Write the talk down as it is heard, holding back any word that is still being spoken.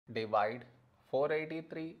divide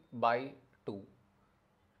 483 by 2.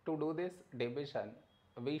 To do this division,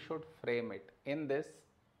 we should frame it in this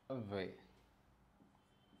way.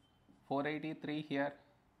 483 here,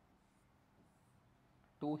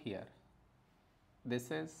 2 here.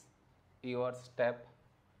 This is your step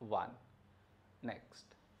 1. Next,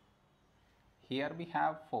 here we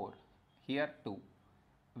have 4, here 2.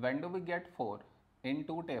 When do we get 4? In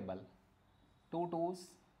 2 table, 2 2's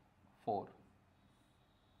 4.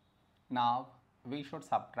 Now we should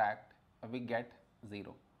subtract, we get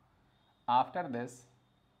 0. After this,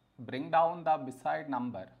 bring down the beside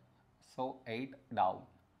number, so 8 down,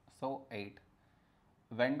 so 8.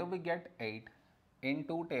 When do we get 8? In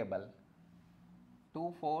 2 table,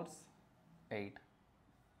 2 4's 8.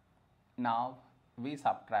 Now we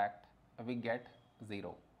subtract, we get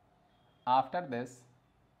 0. After this,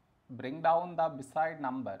 bring down the beside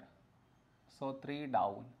number, so 3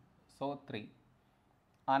 down, so 3.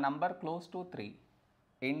 A number close to 3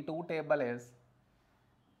 in 2 table is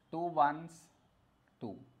 2 1's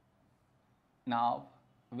 2. Now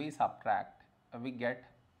we subtract, we get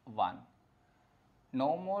 1.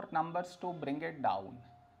 No more numbers to bring it down,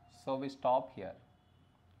 so we stop here.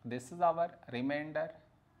 This is our remainder,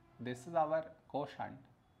 this is our quotient.